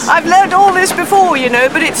into reverse. I've learned all this before, you know,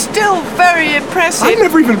 but it's still very impressive. I've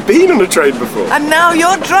never even been on a train before. And now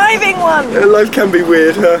you're driving one. Life can be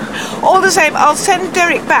weird, huh? All the same, I'll send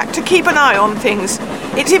Derek back to keep an eye on things.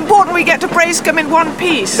 It's important we get to Bracecombe in one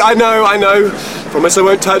piece. I know. Promise I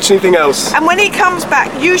won't touch anything else. And when he comes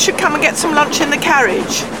back, you should come and get some lunch in the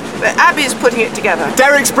carriage. Abby's putting it together.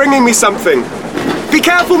 Derek's bringing me something. Be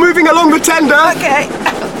careful moving along the tender. Okay.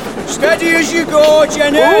 Steady as you go,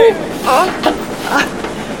 Jenny.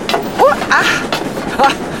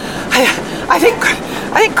 I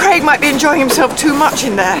think Craig might be enjoying himself too much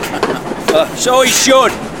in there. So he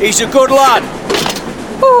should. He's a good lad.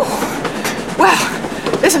 Ooh.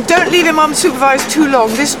 Well, listen, don't leave him unsupervised too long.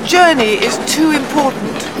 This journey is too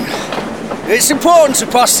important. It's important to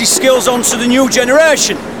pass these skills on to the new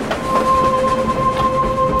generation.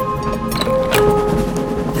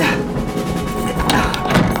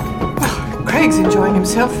 Craig's enjoying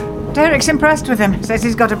himself. Derek's impressed with him. Says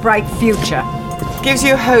he's got a bright future. Gives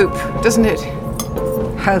you hope, doesn't it?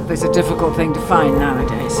 Hope is a difficult thing to find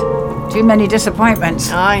nowadays. Too many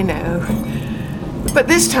disappointments. I know. But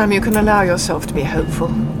this time you can allow yourself to be hopeful.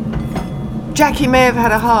 Jackie may have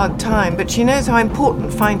had a hard time, but she knows how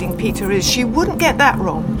important finding Peter is. She wouldn't get that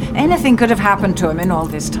wrong. Anything could have happened to him in all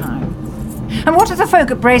this time. And what if the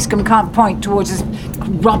folk at Bracecombe can't point towards this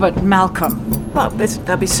Robert Malcolm? Well,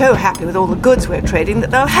 they'll be so happy with all the goods we're trading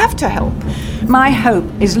that they'll have to help. My hope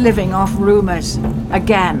is living off rumours.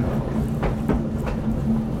 Again.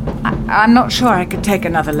 I'm not sure I could take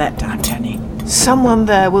another letdown, Jenny. Someone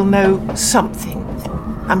there will know something.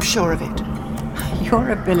 I'm sure of it.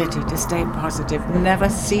 Your ability to stay positive never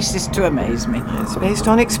ceases to amaze me. It's based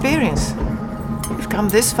on experience. We've come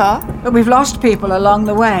this far. But we've lost people along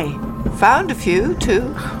the way. Found a few,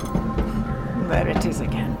 too. There it is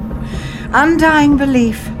again. Undying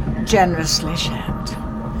belief, generously shared.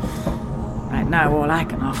 Right now, all I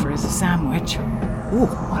can offer is a sandwich. Ooh,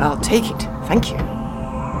 well, I'll take it. Thank you.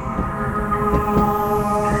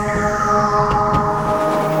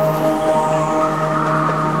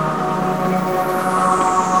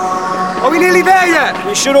 Are we nearly there yet?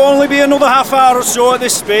 It should only be another half hour or so at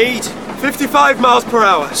this speed. 55 miles per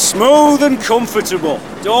hour. Smooth and comfortable.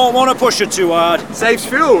 Don't want to push it too hard. Saves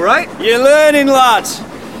fuel, right? You're learning, lads.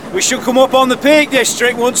 We should come up on the Peak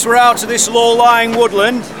District once we're out of this low-lying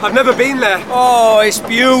woodland. I've never been there. Oh, it's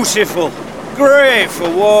beautiful. Great for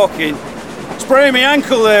walking. Sprained my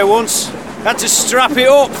ankle there once. Had to strap it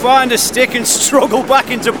up, find a stick and struggle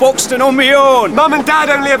back into Buxton on my own. Mum and Dad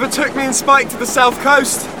only ever took me and Spike to the south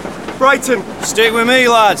coast. Brighton. Stick with me,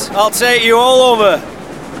 lads. I'll take you all over.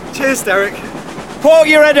 Cheers, Derek. Poke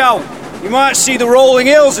your head out. You might see the rolling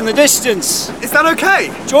hills in the distance. Is that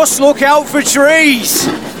okay? Just look out for trees.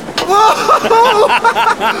 Whoa!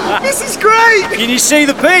 This is great! Can you see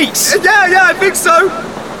the peaks? Yeah, I think so.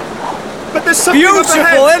 But there's something beautiful, up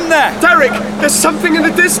ahead. Isn't there? Derek, there's something in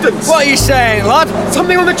the distance. What are you saying, lad?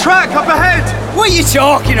 Something on the track up ahead. What are you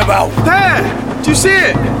talking about? There! Do you see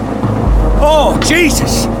it? Oh,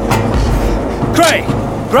 Jesus! Craig,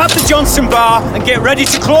 grab the Johnson bar and get ready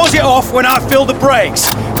to close it off when I fill the brakes.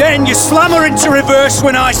 Then you slam her into reverse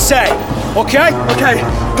when I say. Okay? Okay.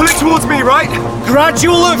 Pull it towards me, right?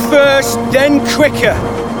 Gradual at first, then quicker.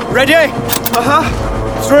 Ready? Uh-huh.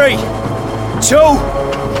 3, 2,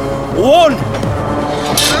 1.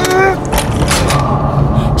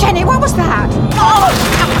 Jenny, what was that?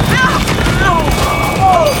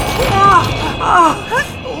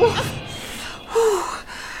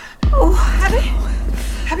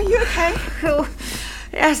 Abby, you okay? Oh,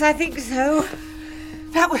 yes, I think so.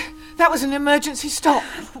 That was an emergency stop.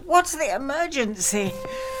 What's the emergency?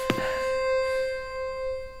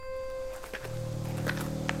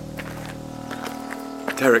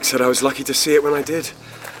 Derek said I was lucky to see it when I did.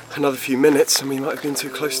 Another few minutes and we might have been too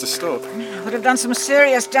close to stop. Would have done some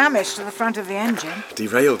serious damage to the front of the engine.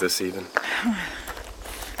 Derailed us even.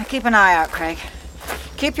 Now keep an eye out, Craig.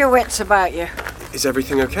 Keep your wits about you. Is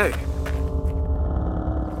everything okay?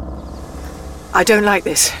 I don't like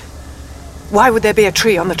this. Why would there be a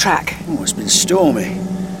tree on the track? Oh, it's been stormy.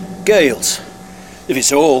 Gales. If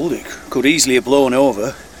it's old, it could easily have blown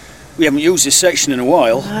over. We haven't used this section in a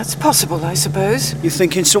while. That's possible, I suppose. You're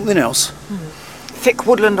thinking something else? Thick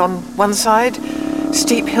woodland on one side,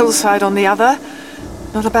 steep hillside on the other.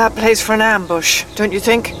 Not a bad place for an ambush, don't you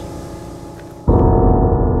think?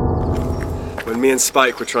 When me and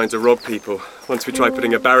Spike were trying to rob people, once we tried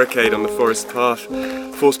putting a barricade on the forest path,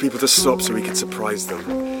 forced people to stop so we could surprise them.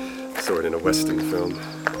 Saw it in a Western film.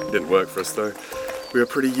 It didn't work for us, though. We are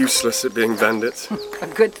pretty useless at being bandits. A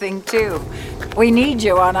good thing, too. We need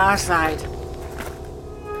you on our side.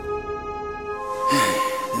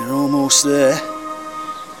 They're almost there.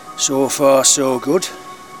 So far, so good.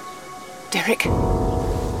 Derek,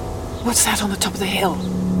 what's that on the top of the hill?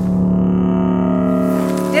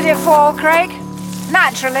 Did it fall, Craig?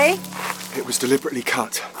 Naturally. It was deliberately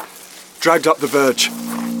cut. Dragged up the verge.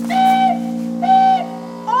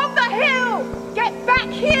 On the hill! Get back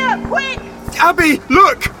here, quick! Abby,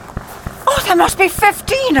 look! Oh, there must be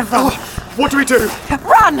 15 of them. Oh, what do we do?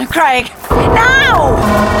 Run, Craig! Now!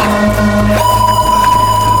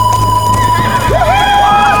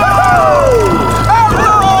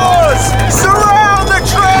 Surround the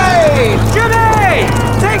train! Jimmy!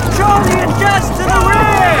 Take Charlie and Jazz to the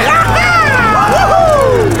rear!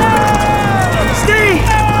 Steve!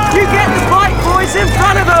 You get the bike boys in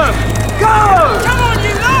front of them! Go! Come on,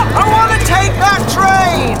 you lot! I want to take that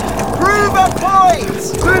train! Prove a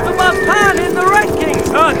point! Prove above pan in the rankings,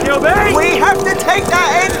 huh, Gilby? We have to take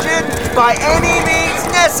that engine by any means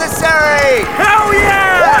necessary! Hell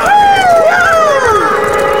yeah!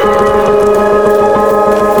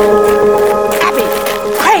 Abby!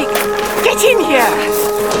 Craig! Get in here!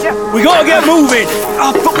 We gotta get moving!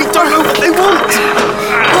 Oh, but we don't know what they want!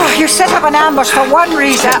 Oh, you set up an ambush for one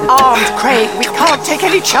reason. They're armed, Craig. We can't take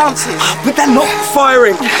any chances. But they're not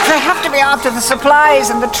firing! They have to be after the supplies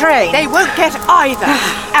and the train. They won't get either.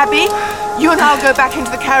 Abby, you and I'll go back into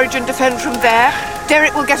the carriage and defend from there.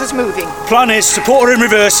 Derek will get us moving. Plan is to put her in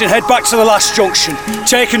reverse and head back to the last junction.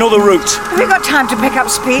 Take another route. Have we got time to pick up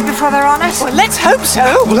speed before they're on us? Well, let's hope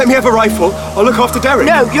so. Well, let me have a rifle. I'll look after Derek.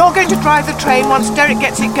 No, you're going to drive the train once Derek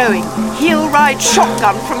gets it going. He'll ride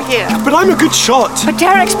shotgun from here. But I'm a good shot. But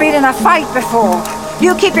Derek's been in a fight before.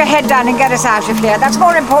 You keep your head down and get us out of here. That's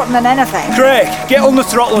more important than anything. Craig, get on the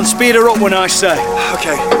throttle and speed her up when I say.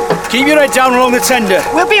 Okay. Keep your head down along the tender.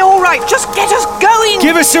 We'll be all right. Just get us going.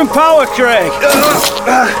 Give us some power, Craig.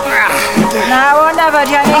 Now or never,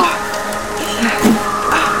 Jenny.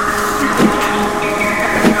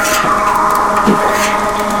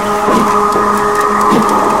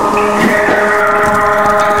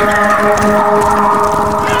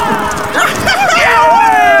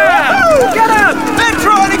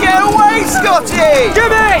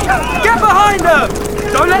 Jimmy! Get behind them!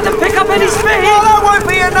 Don't let them pick up any speed! Well, that won't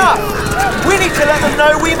be enough! We need to let them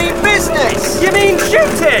know we mean business! You mean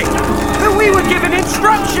shooting? But we were given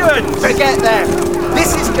instructions! Forget them!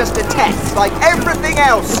 This is just a test, like everything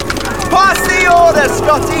else! Pass the order,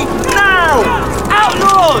 Scotty! Now!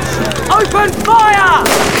 Outlaws! Open fire!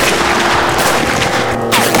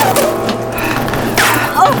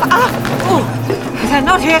 They're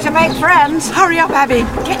not here to make friends. Hurry up, Abby.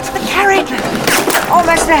 Get to the carriage.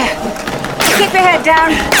 Almost there. Keep your head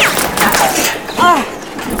down.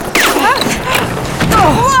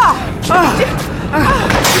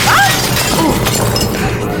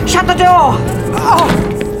 Shut the door.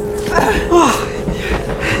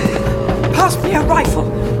 Pass me a rifle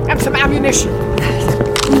and some ammunition.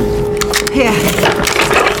 Here.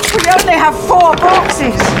 We only have 4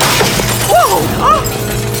 boxes. Whoa!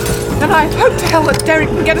 And I hope to hell that Derek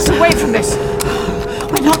can get us away from this.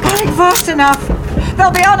 We're not going fast enough. They'll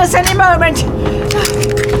be on us any moment.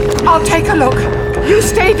 I'll take a look. You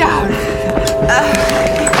stay down.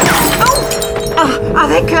 Are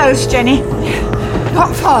they close, Jenny?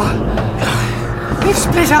 Not far. We've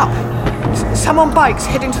split up. Some on bikes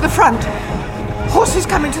heading to the front. Horses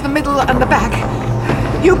coming to the middle and the back.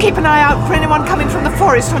 You keep an eye out for anyone coming from the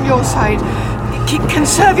forest on your side.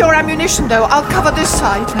 Conserve your ammunition, though. I'll cover this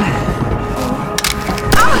side.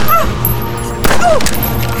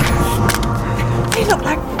 They look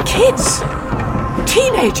like kids.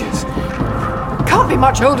 Teenagers. Can't be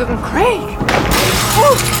much older than Craig.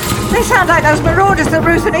 They sound like those marauders that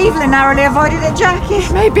Ruth and Evelyn narrowly avoided at Jackie.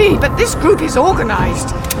 Maybe, but this group is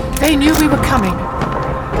organised. They knew we were coming.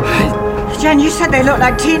 Jen, you said they looked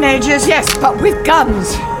like teenagers. Yes, but with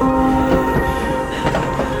guns.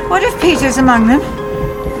 What if Peter's among them?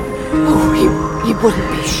 Oh, he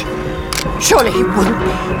wouldn't be. Surely he wouldn't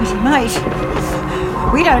be. But he might.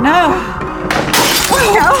 We don't know.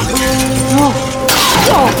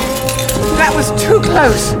 That was too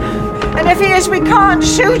close. And if he is, we can't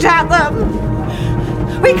shoot at them.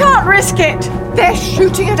 We can't risk it. They're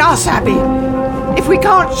shooting at us, Abby. If we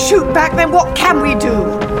can't shoot back, then what can we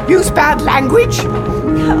do? Use bad language?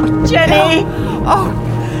 Oh, Jenny.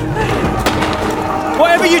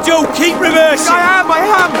 Whatever you do, keep reversing. I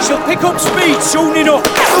am. She'll pick up speed soon enough.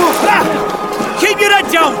 Keep your head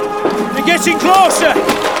down. They're getting closer.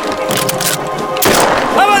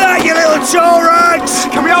 How about that, you little tow rags?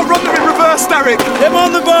 Can we outrun them in reverse, Derek? Them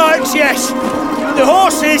on the bikes, yes. But the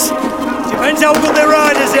horses, depends how good their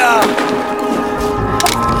riders are.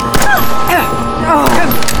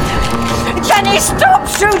 Jenny, stop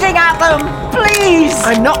shooting at them, please!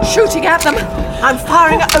 I'm not shooting at them. I'm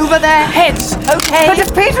firing over their heads, okay? But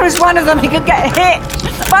if Peter is one of them, he could get hit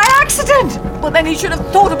by accident. Well, then he should have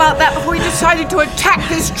thought about that before he decided to attack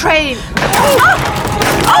this train.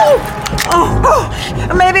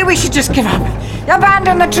 Maybe we should just give up.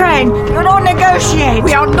 Abandon the train, or negotiate.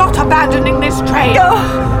 We are not abandoning this train.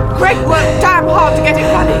 Greg worked damn hard to get it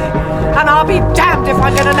running. And I'll be damned if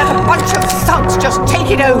I'm going to let a bunch of thugs just take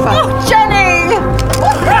it over. Jenny!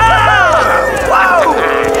 Whoa!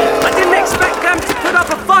 I didn't expect them to put up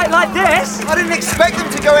a fight like this. I didn't expect them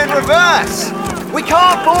to go in reverse. We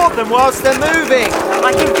can't board them whilst they're moving.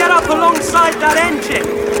 I can get up alongside that engine.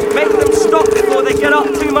 Make them stop before they get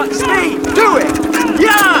up too much speed. Do it!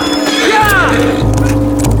 Yeah! Yeah!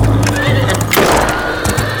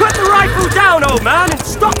 Put the rifle down, old man, and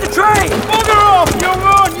stop the train! Bugger off, young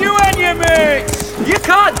one, you and your mates! You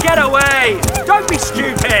can't get away! Don't be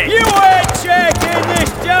stupid! You ain't taking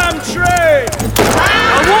this damn train!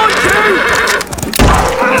 I want you!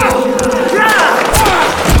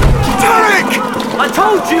 Derek! I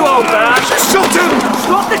told you, old man! Shot him!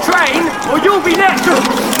 Stop the train, or you'll be next!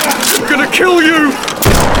 I'm gonna kill you!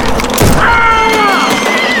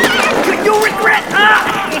 You'll regret that!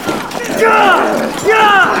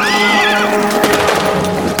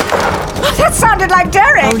 That sounded like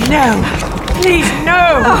Derek! Oh, no. Please,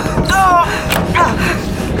 no!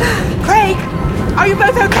 Craig, are you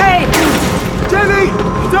both okay? Jenny!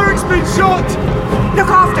 Derek's been shot! Look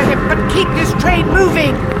after him, but keep this train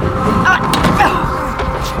moving.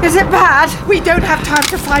 Is it bad? We don't have time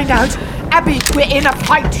to find out. Abby, we're in a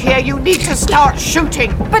fight here. You need to start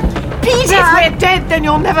shooting. But Peter... If we're dead, then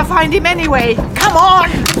you'll never find him anyway. Come on!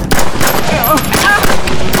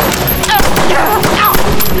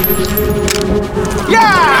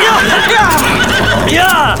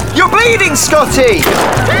 Yeah! You're bleeding, Scotty!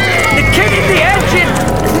 The kid in the engine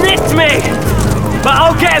nicked me! But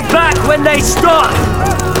I'll get it back when they stop.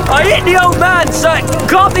 I hit the old man, so it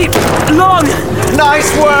can't be long.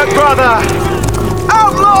 Nice work, brother!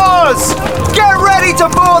 Outlaws! Get ready to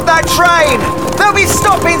board that train! They'll be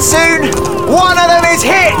stopping soon! One of them is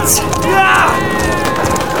hit!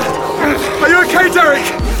 Are you okay, Derek?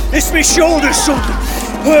 It's me shoulder, son.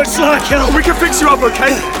 Hurts like hell. We can fix you up,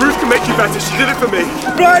 okay? Ruth can make you better. She did it for me.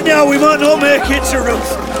 Right now, we might not make it to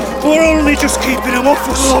Ruth. We're only just keeping him off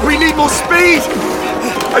us. Oh, we need more speed!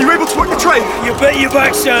 Are you able to work the train? You bet your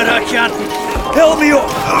backside I can. Help me up.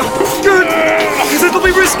 Good! Because it'll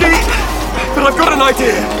be risky. But I've got an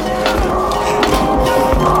idea.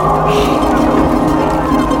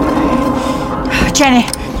 Jenny,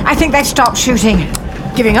 I think they've stopped shooting.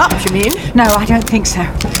 Giving up, you mean? No, I don't think so.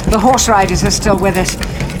 The horse riders are still with us.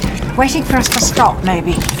 Waiting for us to stop,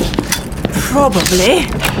 maybe. Probably.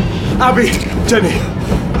 Abby, Jenny.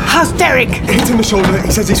 How's Derek? Hit in the shoulder.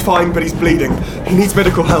 He says he's fine, but he's bleeding. He needs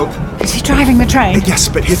medical help. Is he driving the train? Yes,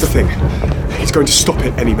 but here's the thing. He's going to stop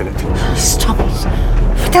it any minute. Stop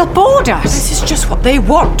it. They'll board us. This is just what they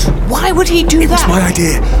want. Why would he do that? It was my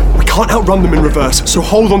idea. We can't outrun them in reverse, so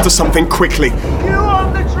hold on to something quickly. You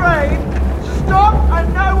on the train? Stop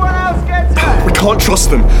and no one else gets hurt! We can't trust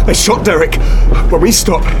them. They shot Derek. When we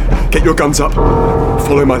stop, get your guns up.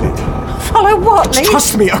 Follow my lead. Follow what, Lee? Just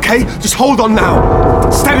trust me, okay? Just hold on now.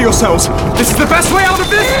 Steady yourselves. This is the best way out of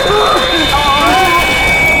this!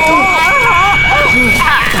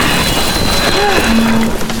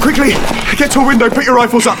 Quickly, get to a window, put your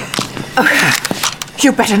rifles up.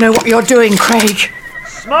 You better know what you're doing, Craig.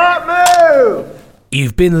 Smart move!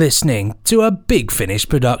 You've been listening to a Big Finish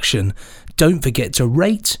production. Don't forget to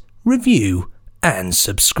rate, review, and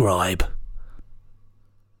subscribe.